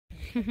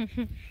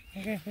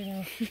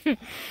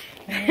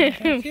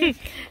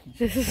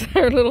This is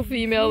our little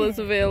female that's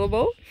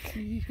available.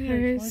 She's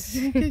been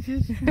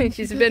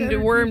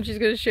dewormed. She's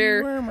going to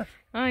share.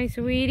 Hi,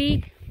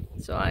 sweetie.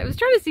 So I was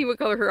trying to see what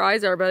color her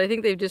eyes are, but I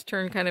think they've just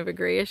turned kind of a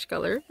grayish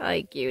color.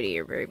 Hi, cutie.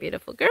 You're a very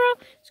beautiful girl.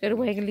 She's got a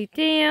waggly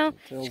tail.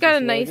 She's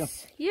got a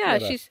nice, yeah,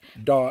 she's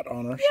dot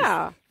on her.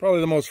 Yeah. She's probably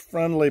the most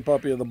friendly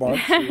puppy of the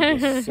bunch.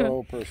 She's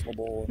so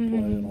personable and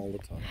playing all the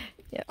time.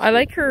 Yeah, I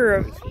like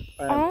her.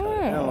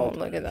 Oh,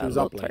 look at that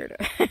little tired.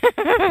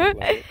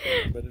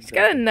 She's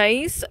got a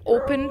nice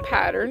open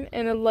pattern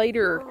and a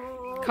lighter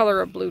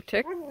color of blue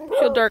tick.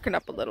 She'll darken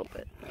up a little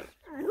bit.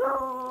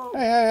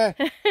 Hey.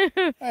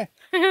 Hey.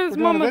 We're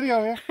doing a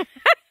video here.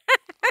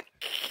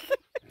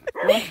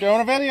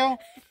 Doing a video.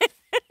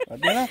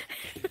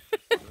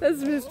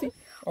 That's Misty.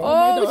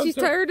 Oh, she's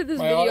tired of this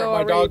video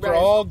already. My dogs are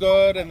all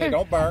good and they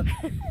don't bark.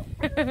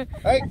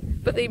 Hey.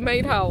 But they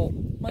might howl.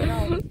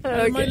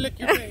 I might lick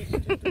your face.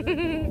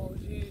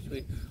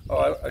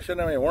 Oh, I shouldn't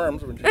have any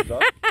worms when she's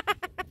done.